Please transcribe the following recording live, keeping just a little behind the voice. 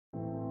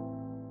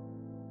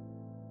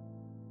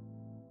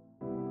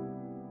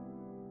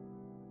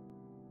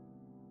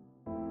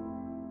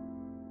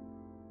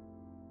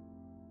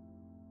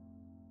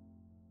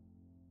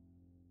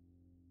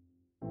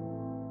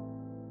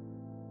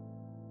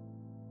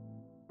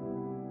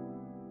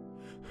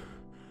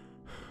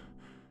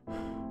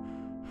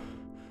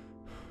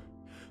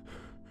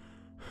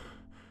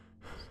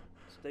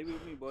Stay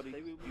with me, buddy.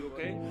 You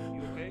okay?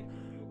 You okay?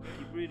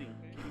 Keep breathing.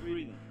 Keep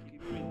breathing.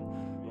 Keep breathing.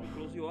 Don't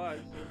close your eyes.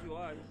 Close your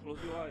eyes. Close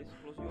your eyes.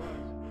 Close your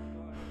eyes.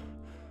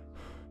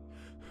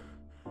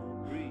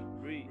 Breathe.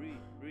 Breathe. Breathe.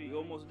 Breathe. You're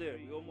almost there.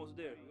 You're almost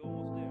there. You're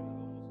almost there. You're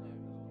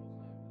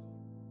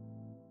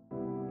almost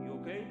there. You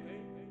okay?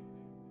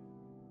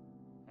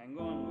 Hang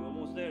on. We're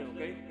almost there.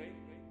 Okay?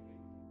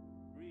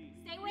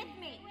 Stay with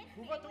me.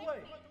 Move out the way.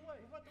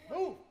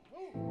 Move.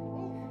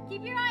 Move.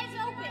 Keep your eyes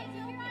open.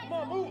 Come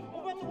on, move.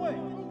 Move out the way.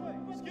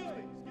 Excuse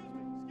me.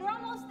 We're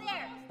almost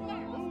there.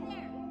 Almost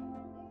there.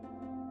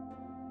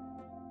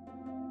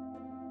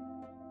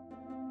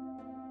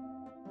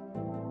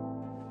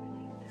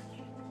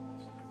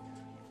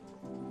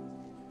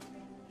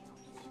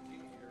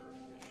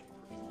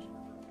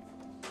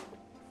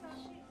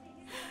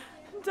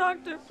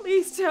 Doctor,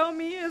 please tell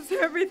me, is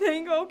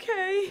everything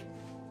okay?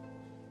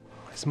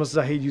 As much as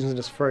I hate using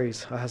this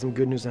phrase, I have some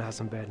good news and I have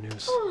some bad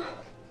news.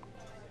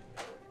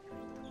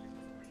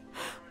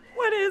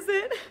 What is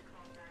it?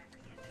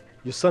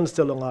 Your son is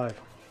still alive.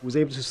 He was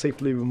able to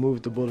safely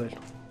remove the bullet,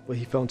 but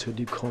he fell into a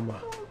deep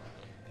coma.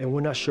 And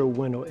we're not sure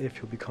when or if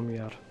he'll be coming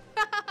out.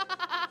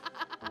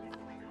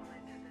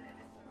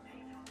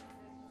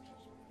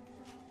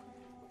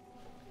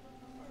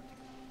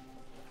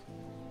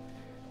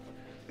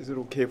 Is it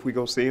okay if we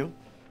go see him?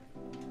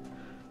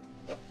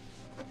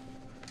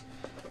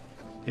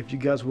 If you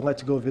guys would like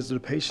to go visit the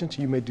patient,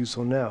 you may do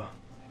so now.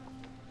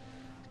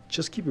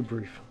 Just keep it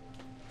brief.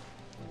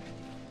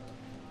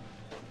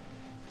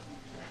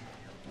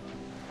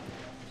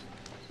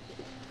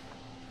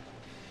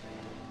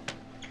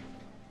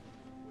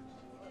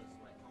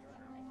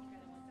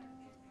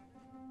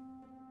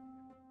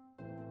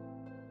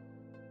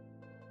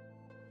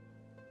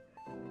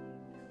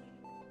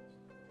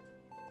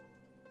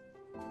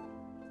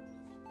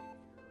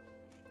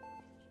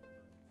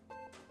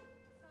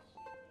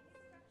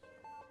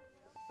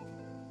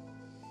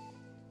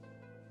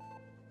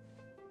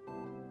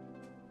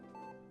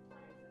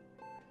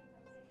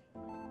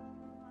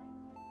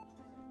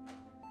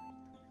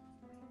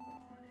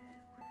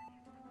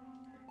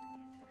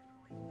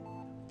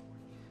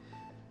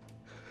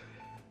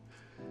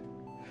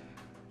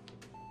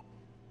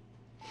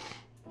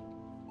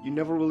 You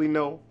never really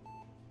know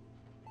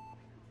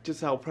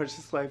just how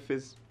precious life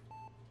is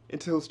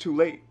until it's too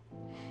late.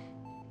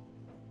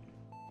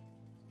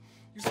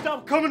 You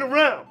stop coming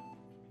around.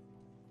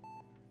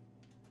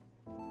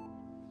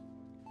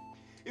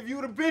 If you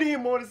would have been here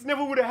more, this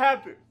never would have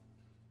happened.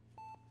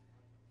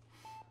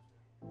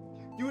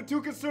 You were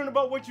too concerned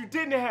about what you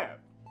didn't have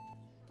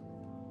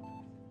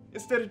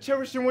instead of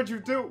cherishing what you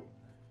do.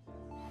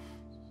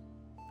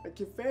 Like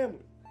your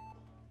family.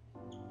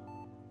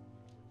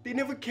 They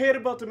never cared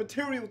about the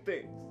material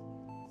things.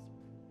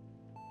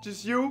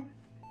 Just you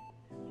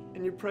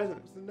and your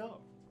presence is enough.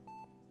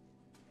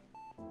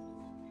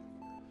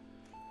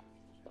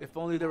 If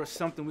only there was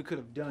something we could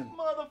have done.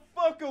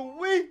 Motherfucker,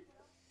 we?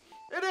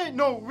 It ain't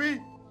no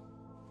we.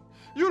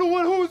 You're the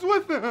one who was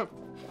with him.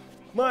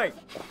 Mike,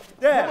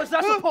 Dad. What was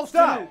I supposed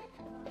stop. to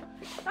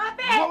do? Stop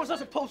it! What was I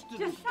supposed to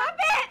do? Just stop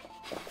it!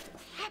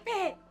 Stop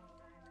it!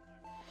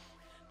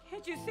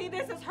 Can't you see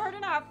this is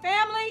hurting our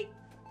family?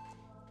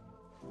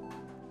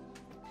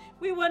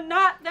 We will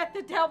not let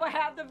the devil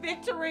have the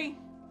victory.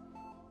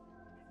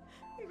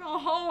 We're gonna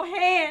hold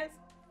hands.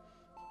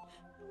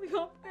 We're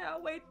gonna pray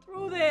our way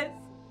through this.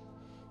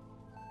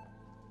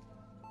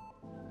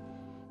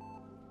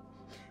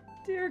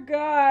 Dear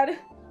God,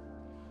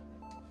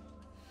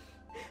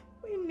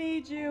 we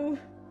need you.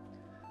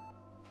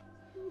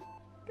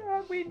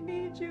 God, we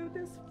need you.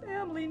 This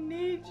family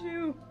needs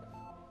you.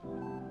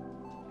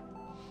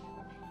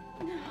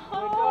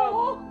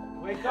 No.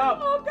 Wake up!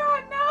 Oh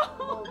God,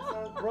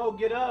 no! Bro,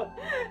 get up!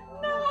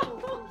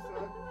 No!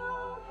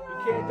 You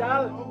can't,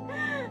 darling.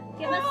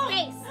 Give us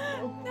space.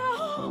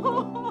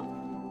 No!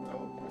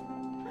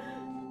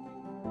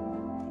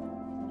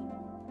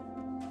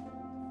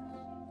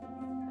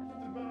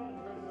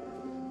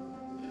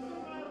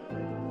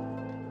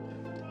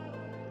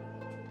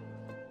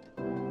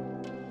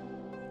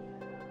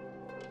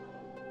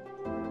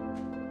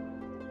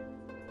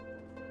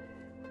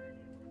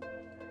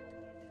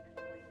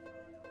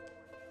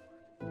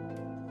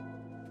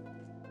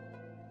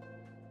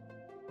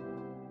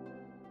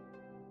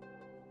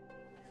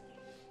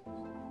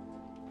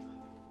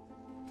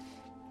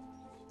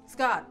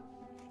 Scott,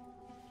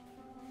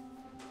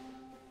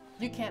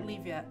 you can't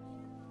leave yet.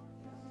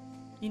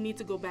 You need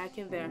to go back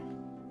in there.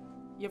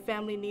 Your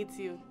family needs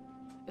you,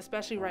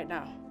 especially right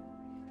now.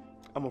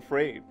 I'm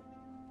afraid.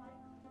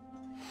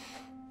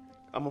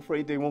 I'm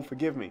afraid they won't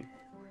forgive me.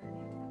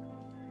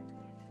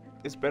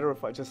 It's better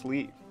if I just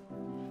leave.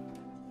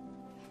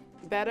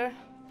 Better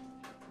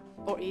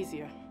or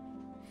easier?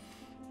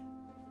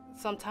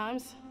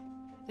 Sometimes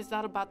it's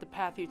not about the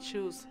path you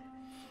choose.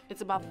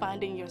 It's about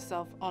finding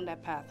yourself on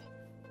that path.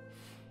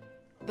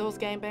 Those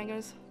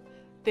gangbangers,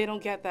 they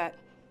don't get that.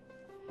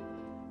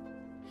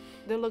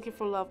 They're looking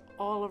for love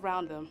all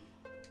around them.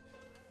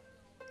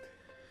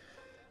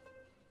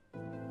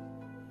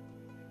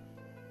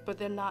 but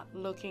they're not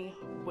looking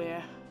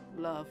where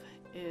love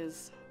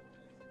is.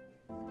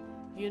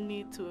 You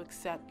need to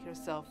accept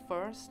yourself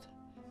first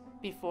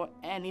before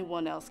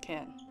anyone else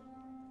can.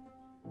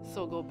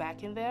 So go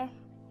back in there.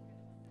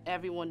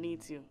 Everyone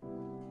needs you.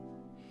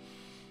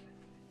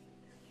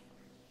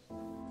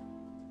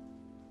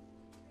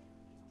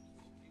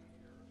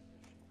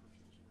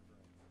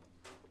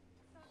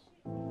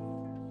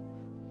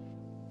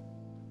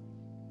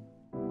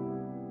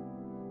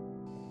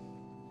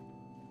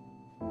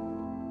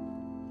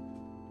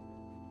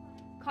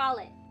 Call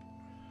it.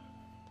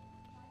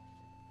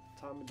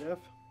 Time of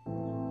death?